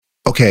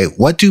Okay,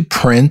 what do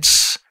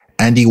Prince,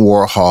 Andy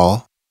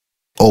Warhol,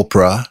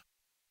 Oprah,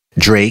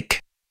 Drake,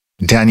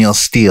 Danielle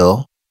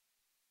Steele,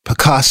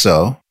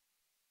 Picasso,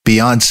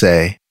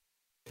 Beyonce,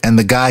 and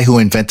the guy who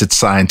invented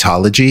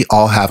Scientology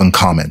all have in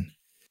common?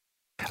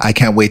 I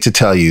can't wait to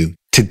tell you.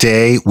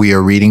 Today, we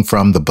are reading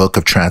from the Book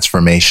of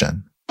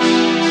Transformation.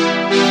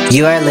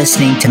 You are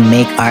listening to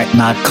Make Art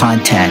Not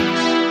Content,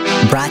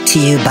 brought to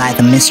you by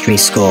The Mystery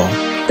School.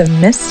 The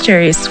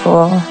Mystery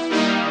School?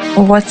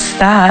 What's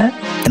that?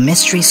 The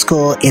Mystery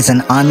School is an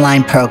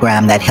online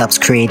program that helps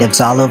creatives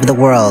all over the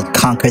world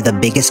conquer the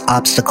biggest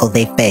obstacle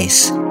they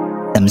face,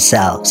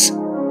 themselves.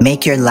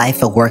 Make your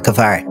life a work of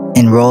art.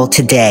 Enroll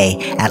today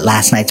at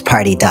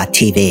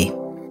lastnightsparty.tv.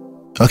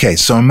 Okay,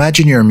 so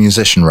imagine you're a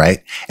musician,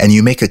 right? And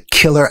you make a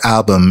killer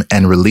album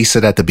and release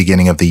it at the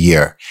beginning of the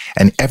year,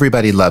 and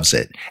everybody loves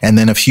it. And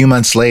then a few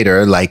months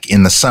later, like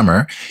in the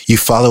summer, you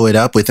follow it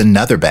up with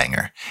another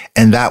banger.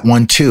 And that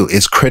one too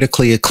is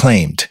critically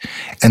acclaimed.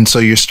 And so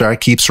your star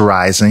keeps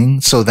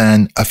rising. So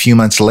then a few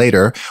months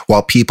later,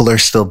 while people are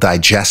still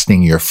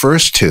digesting your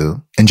first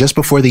two, and just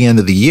before the end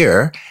of the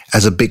year,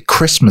 as a big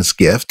Christmas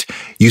gift,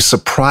 you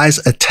surprise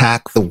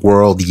attack the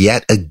world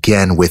yet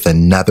again with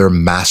another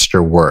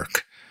master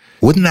work.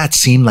 Wouldn't that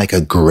seem like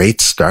a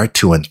great start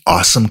to an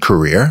awesome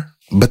career?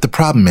 But the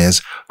problem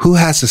is, who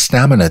has the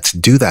stamina to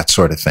do that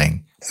sort of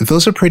thing?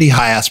 Those are pretty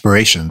high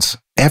aspirations.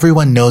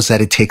 Everyone knows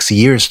that it takes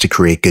years to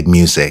create good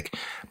music,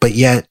 but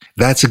yet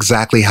that's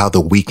exactly how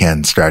The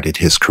Weeknd started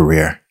his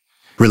career.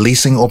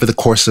 Releasing over the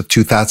course of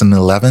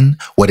 2011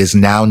 what is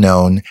now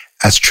known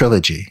as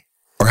Trilogy.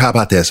 Or how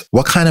about this?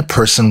 What kind of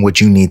person would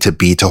you need to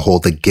be to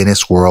hold the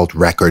Guinness World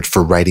Record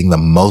for writing the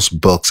most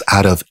books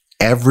out of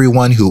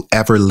everyone who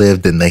ever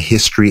lived in the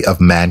history of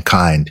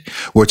mankind?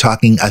 We're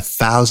talking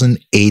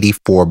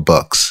 1,084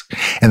 books.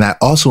 And that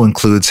also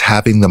includes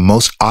having the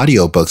most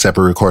audiobooks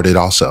ever recorded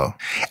also,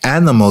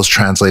 and the most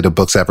translated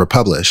books ever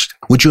published.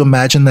 Would you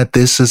imagine that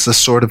this is the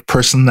sort of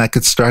person that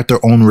could start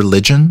their own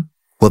religion?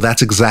 Well,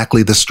 that's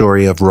exactly the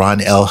story of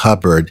Ron L.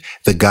 Hubbard,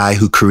 the guy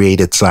who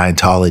created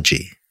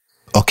Scientology.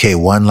 Okay,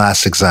 one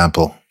last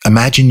example.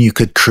 Imagine you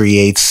could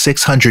create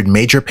 600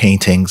 major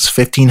paintings,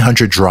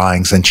 1,500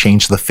 drawings, and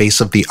change the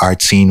face of the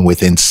art scene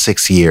within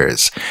 6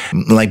 years.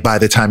 Like by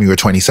the time you were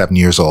 27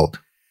 years old.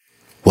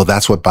 Well,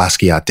 that's what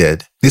Basquiat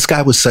did. This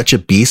guy was such a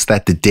beast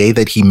that the day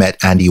that he met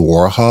Andy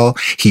Warhol,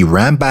 he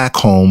ran back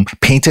home,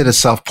 painted a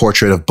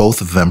self-portrait of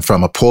both of them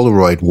from a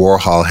Polaroid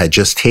Warhol had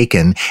just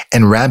taken,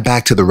 and ran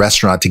back to the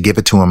restaurant to give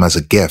it to him as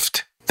a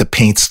gift. The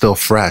paint's still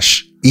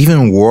fresh.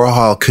 Even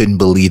Warhol couldn't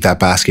believe that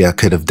Basquiat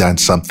could have done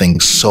something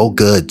so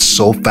good,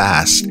 so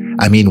fast.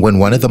 I mean, when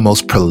one of the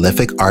most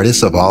prolific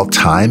artists of all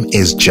time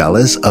is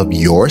jealous of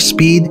your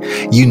speed,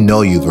 you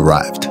know you've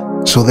arrived.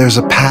 So there's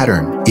a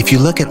pattern. If you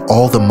look at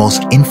all the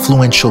most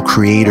influential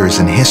creators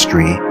in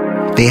history,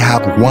 they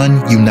have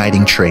one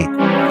uniting trait: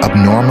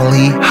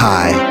 abnormally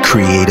high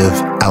creative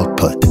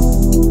output.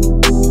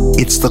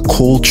 It's the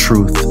cold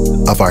truth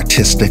of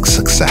artistic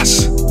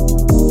success.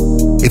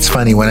 It's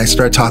funny, when I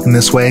start talking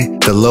this way,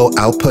 the low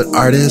output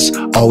artists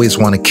always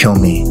want to kill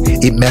me.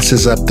 It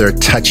messes up their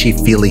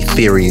touchy-feely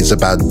theories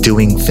about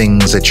doing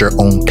things at your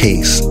own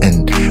pace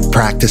and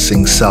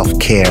practicing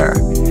self-care.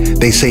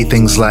 They say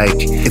things like,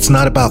 it's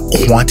not about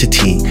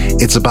quantity,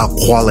 it's about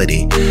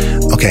quality.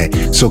 Okay,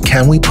 so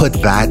can we put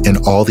that and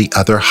all the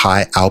other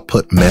high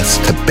output myths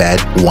to bed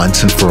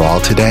once and for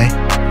all today?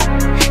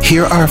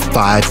 Here are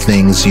 5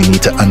 things you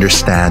need to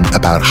understand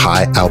about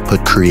high output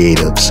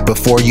creatives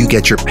before you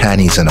get your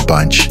panties in a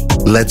bunch.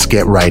 Let's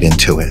get right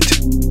into it.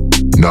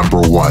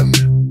 Number 1,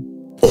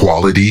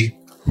 quality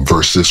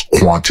versus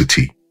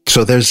quantity.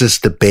 So there's this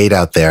debate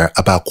out there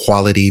about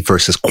quality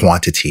versus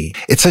quantity.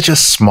 It's such a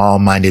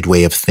small-minded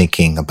way of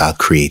thinking about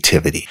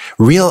creativity.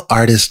 Real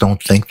artists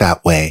don't think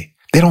that way.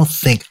 They don't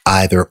think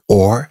either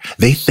or.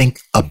 They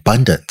think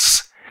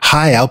abundance.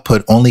 High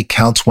output only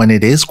counts when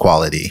it is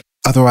quality.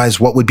 Otherwise,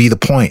 what would be the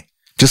point?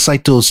 Just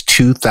like those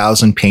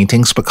 2,000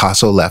 paintings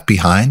Picasso left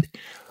behind,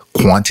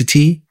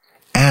 quantity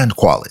and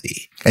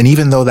quality. And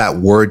even though that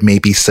word may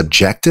be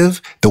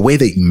subjective, the way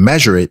that you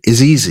measure it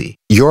is easy.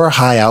 Your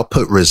high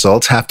output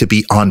results have to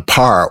be on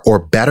par or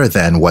better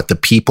than what the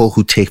people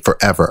who take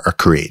forever are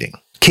creating.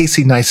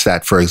 Casey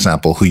Neistat, for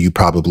example, who you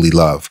probably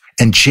love,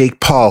 and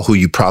Jake Paul, who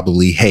you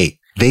probably hate.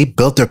 They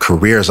built their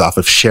careers off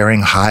of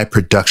sharing high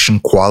production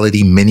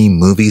quality mini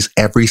movies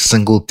every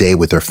single day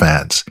with their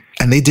fans.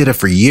 And they did it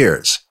for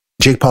years.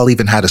 Jake Paul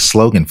even had a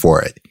slogan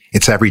for it.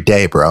 It's every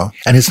day, bro.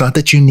 And it's not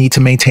that you need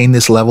to maintain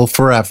this level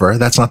forever.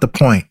 That's not the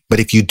point. But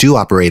if you do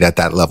operate at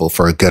that level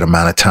for a good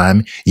amount of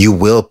time, you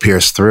will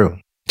pierce through.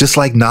 Just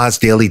like Nas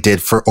Daily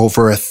did for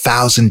over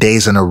 1,000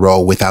 days in a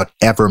row without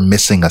ever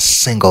missing a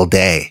single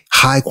day.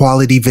 High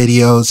quality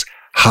videos,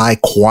 high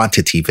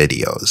quantity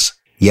videos.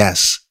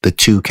 Yes, the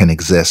two can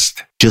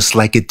exist. Just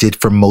like it did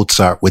for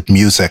Mozart with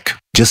music.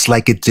 Just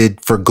like it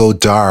did for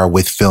Godard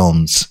with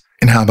films.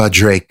 And how about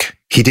Drake?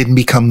 He didn't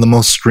become the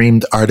most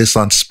streamed artist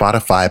on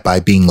Spotify by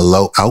being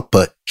low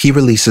output. He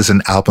releases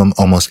an album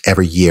almost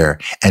every year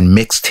and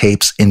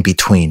mixtapes in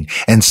between,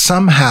 and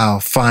somehow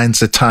finds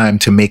the time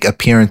to make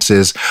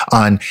appearances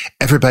on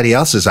everybody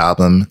else's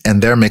album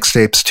and their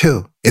mixtapes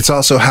too. It's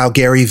also how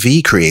Gary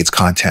Vee creates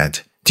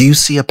content. Do you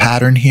see a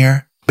pattern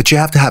here? But you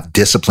have to have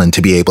discipline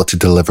to be able to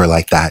deliver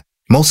like that,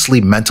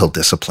 mostly mental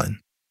discipline.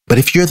 But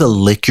if you're the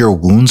lick your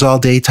wounds all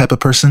day type of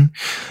person,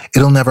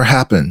 it'll never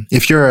happen.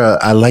 If you're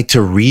I like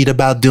to read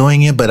about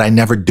doing it, but I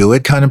never do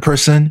it kind of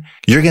person,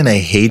 you're going to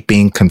hate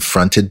being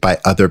confronted by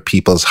other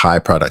people's high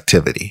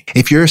productivity.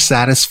 If you're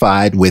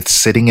satisfied with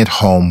sitting at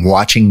home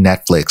watching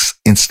Netflix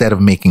instead of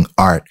making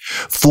art,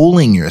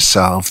 fooling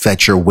yourself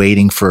that you're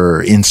waiting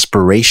for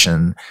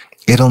inspiration,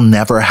 it'll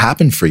never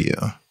happen for you.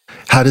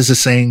 How does the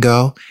saying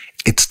go?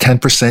 It's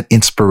 10%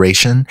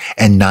 inspiration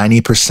and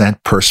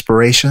 90%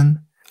 perspiration.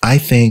 I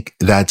think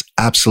that's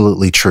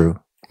absolutely true,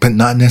 but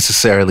not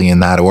necessarily in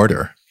that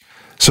order.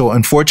 So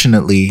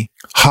unfortunately,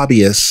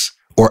 hobbyists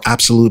or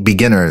absolute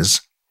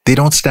beginners, they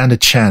don't stand a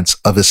chance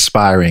of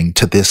aspiring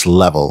to this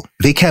level.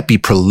 They can't be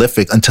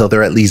prolific until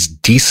they're at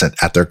least decent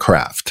at their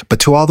craft. But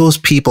to all those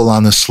people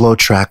on the slow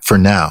track for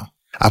now,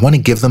 I want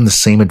to give them the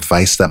same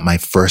advice that my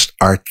first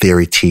art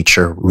theory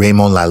teacher,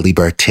 Raymond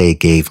Laliberté,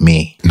 gave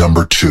me.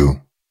 Number 2,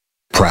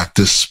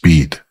 practice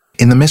speed.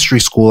 In the mystery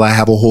school, I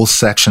have a whole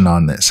section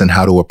on this and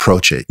how to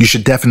approach it. You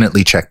should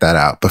definitely check that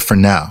out. But for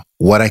now,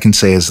 what I can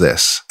say is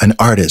this. An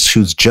artist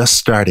who's just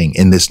starting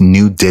in this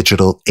new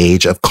digital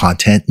age of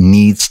content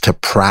needs to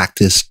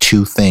practice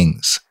 2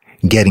 things: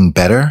 getting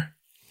better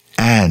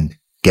and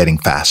getting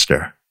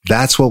faster.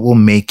 That's what will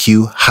make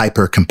you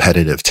hyper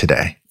competitive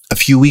today. A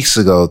few weeks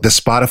ago, the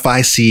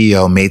Spotify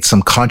CEO made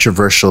some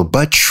controversial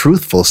but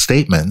truthful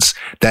statements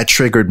that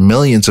triggered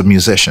millions of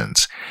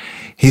musicians.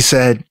 He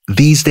said,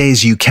 these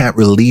days you can't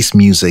release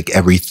music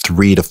every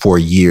 3 to 4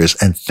 years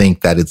and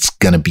think that it's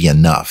going to be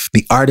enough.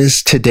 The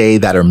artists today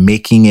that are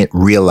making it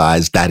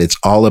realize that it's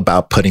all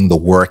about putting the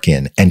work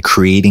in and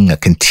creating a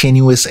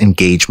continuous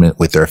engagement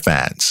with their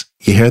fans.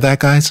 You hear that,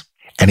 guys?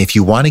 And if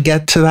you want to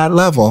get to that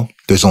level,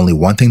 there's only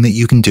one thing that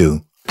you can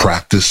do.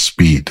 Practice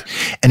speed.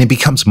 And it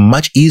becomes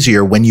much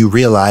easier when you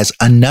realize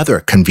another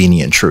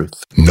convenient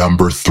truth.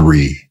 Number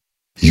 3,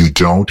 you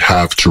don't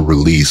have to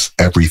release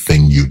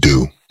everything you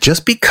do.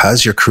 Just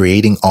because you're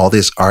creating all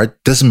this art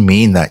doesn't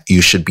mean that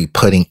you should be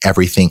putting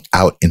everything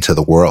out into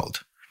the world.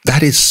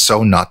 That is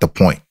so not the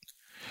point.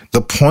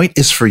 The point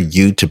is for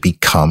you to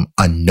become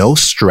a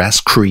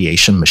no-stress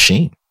creation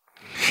machine.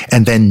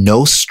 And then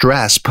no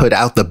stress, put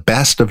out the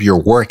best of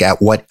your work at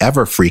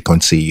whatever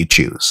frequency you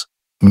choose.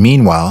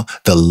 Meanwhile,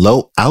 the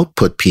low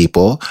output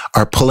people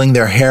are pulling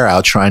their hair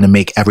out trying to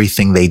make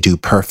everything they do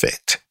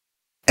perfect.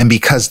 And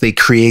because they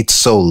create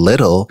so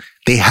little,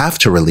 they have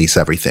to release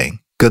everything.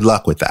 Good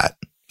luck with that.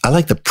 I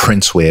like the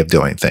Prince way of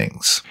doing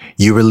things.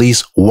 You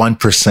release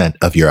 1%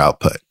 of your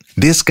output.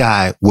 This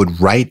guy would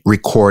write,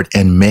 record,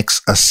 and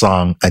mix a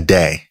song a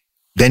day.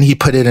 Then he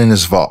put it in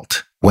his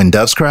vault. When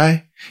Doves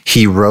Cry,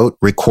 he wrote,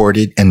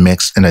 recorded, and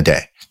mixed in a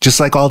day, just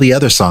like all the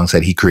other songs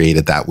that he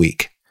created that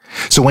week.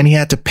 So when he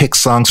had to pick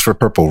songs for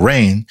Purple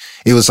Rain,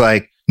 it was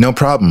like, no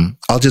problem,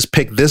 I'll just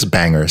pick this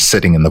banger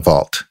sitting in the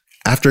vault.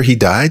 After he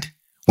died,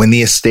 when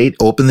the estate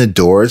opened the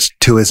doors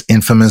to his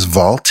infamous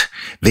vault,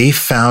 they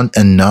found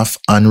enough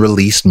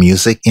unreleased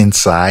music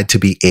inside to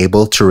be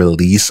able to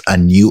release a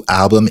new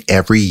album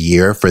every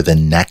year for the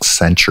next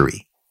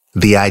century.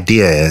 The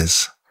idea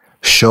is,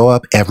 show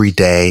up every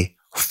day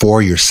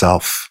for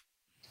yourself,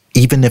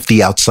 even if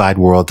the outside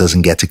world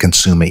doesn't get to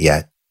consume it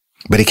yet.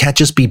 But it can't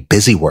just be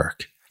busy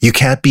work. You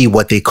can't be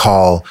what they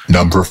call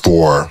Number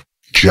 4,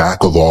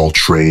 jack of all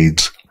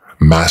trades,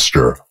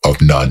 master of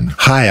none.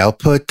 High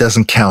output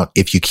doesn't count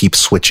if you keep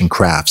switching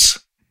crafts.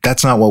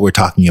 That's not what we're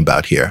talking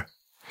about here.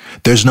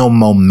 There's no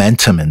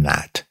momentum in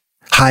that.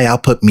 High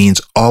output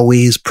means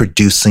always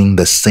producing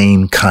the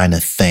same kind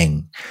of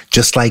thing,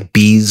 just like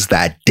bees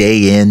that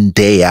day in,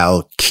 day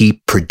out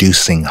keep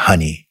producing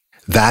honey.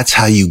 That's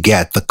how you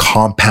get the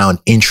compound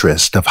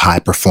interest of high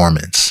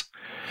performance.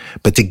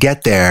 But to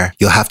get there,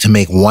 you'll have to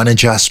make one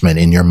adjustment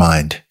in your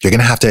mind. You're going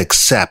to have to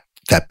accept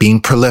that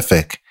being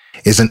prolific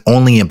isn't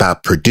only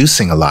about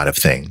producing a lot of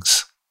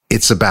things.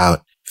 It's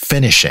about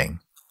finishing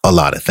a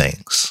lot of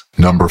things.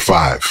 Number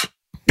 5,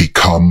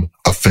 become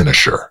a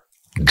finisher.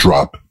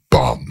 Drop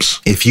bombs.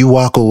 If you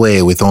walk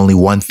away with only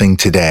one thing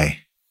today,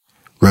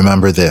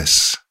 remember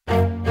this.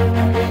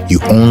 You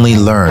only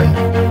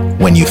learn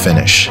when you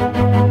finish.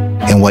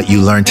 And what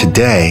you learn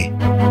today,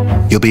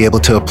 you'll be able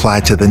to apply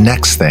to the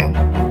next thing.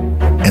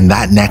 And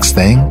that next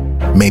thing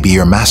may be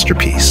your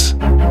masterpiece.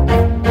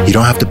 You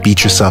don't have to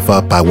beat yourself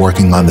up by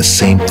working on the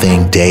same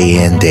thing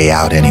day in, day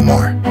out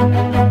anymore.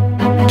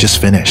 Just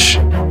finish.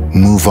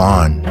 Move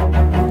on.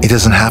 It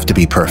doesn't have to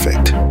be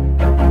perfect.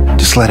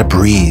 Just let it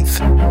breathe.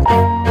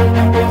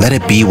 Let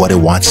it be what it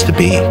wants to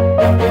be.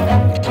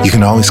 You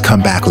can always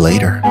come back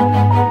later.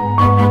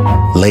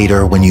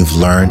 Later when you've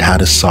learned how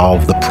to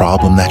solve the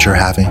problem that you're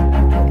having.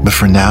 But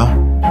for now,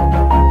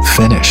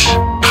 finish.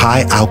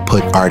 high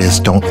output artists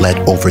don't let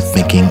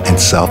overthinking and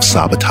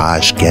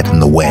self-sabotage get in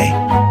the way.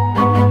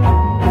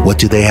 What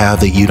do they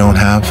have that you don't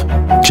have?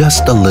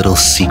 Just a little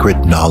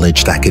secret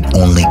knowledge that could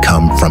only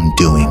come from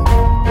doing.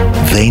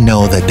 They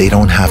know that they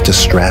don't have to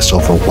stress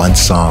over one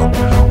song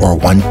or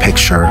one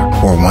picture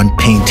or one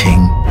painting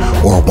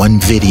or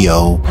one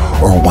video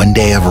or one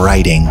day of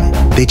writing.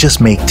 They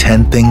just make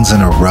 10 things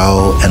in a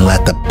row and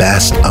let the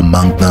best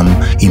among them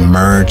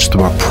emerge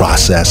through a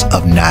process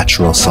of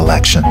natural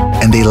selection.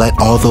 And they let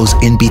all those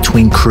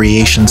in-between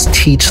creations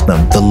teach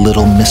them the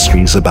little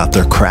mysteries about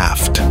their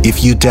craft.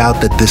 If you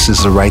doubt that this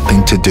is the right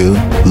thing to do,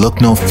 look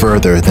no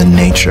further than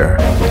nature.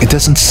 It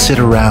doesn't sit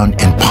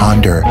around and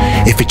ponder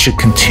if it should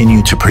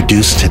continue to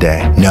produce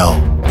today.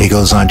 No, it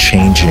goes on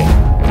changing,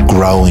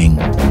 growing,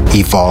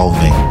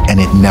 evolving, and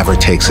it never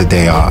takes a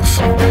day off.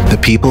 The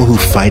people who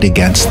fight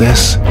against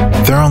this,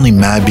 they're only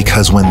mad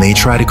because when they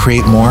try to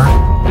create more,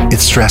 it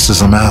stresses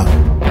them out.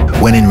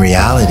 When in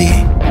reality,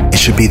 it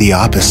should be the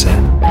opposite.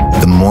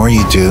 The more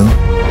you do,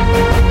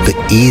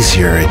 the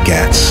easier it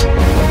gets.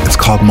 It's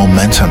called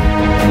momentum.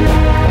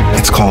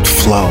 It's called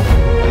flow.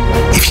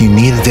 If you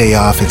need a day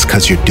off, it's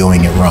because you're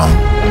doing it wrong,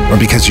 or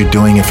because you're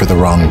doing it for the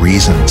wrong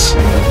reasons.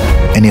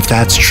 And if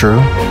that's true,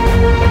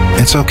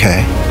 it's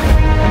okay.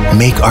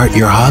 Make art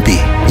your hobby.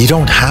 You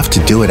don't have to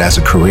do it as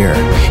a career.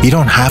 You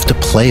don't have to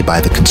play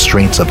by the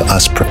constraints of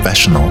us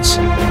professionals.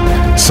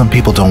 Some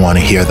people don't want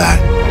to hear that.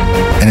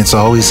 And it's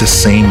always the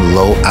same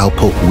low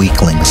output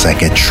weaklings that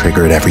get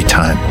triggered every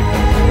time.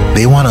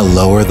 They want to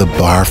lower the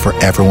bar for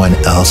everyone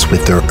else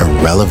with their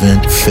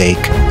irrelevant,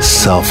 fake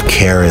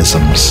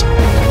self-care-isms.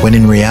 When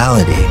in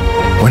reality,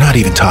 we're not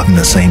even talking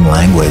the same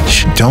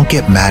language. Don't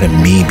get mad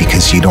at me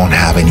because you don't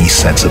have any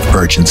sense of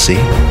urgency.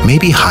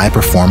 Maybe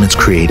high-performance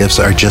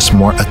creatives are just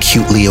more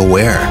acutely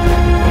aware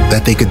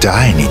that they could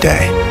die any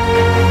day.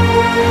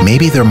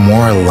 Maybe they're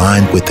more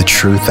aligned with the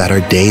truth that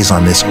our days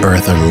on this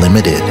earth are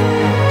limited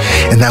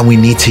and that we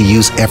need to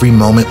use every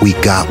moment we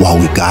got while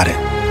we got it.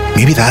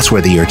 Maybe that's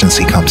where the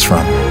urgency comes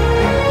from.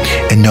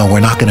 And no, we're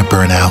not going to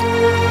burn out.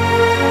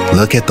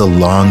 Look at the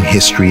long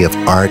history of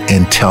art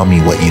and tell me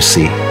what you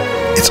see.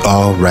 It's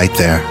all right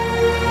there.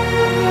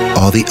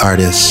 All the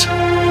artists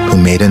who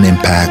made an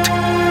impact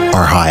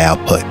are high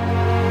output.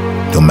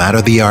 No matter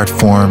the art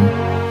form,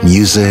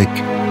 music,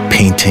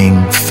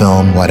 painting,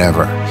 film,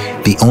 whatever.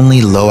 The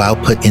only low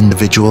output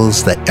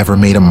individuals that ever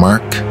made a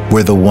mark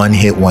were the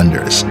one-hit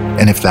wonders.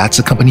 And if that's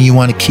a company you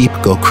want to keep,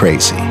 go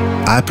crazy.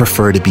 I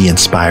prefer to be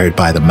inspired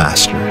by the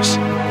masters.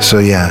 So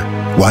yeah,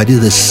 why do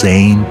the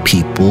same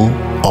people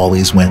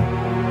always win?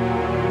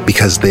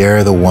 Because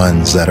they're the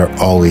ones that are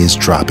always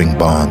dropping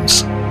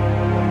bombs.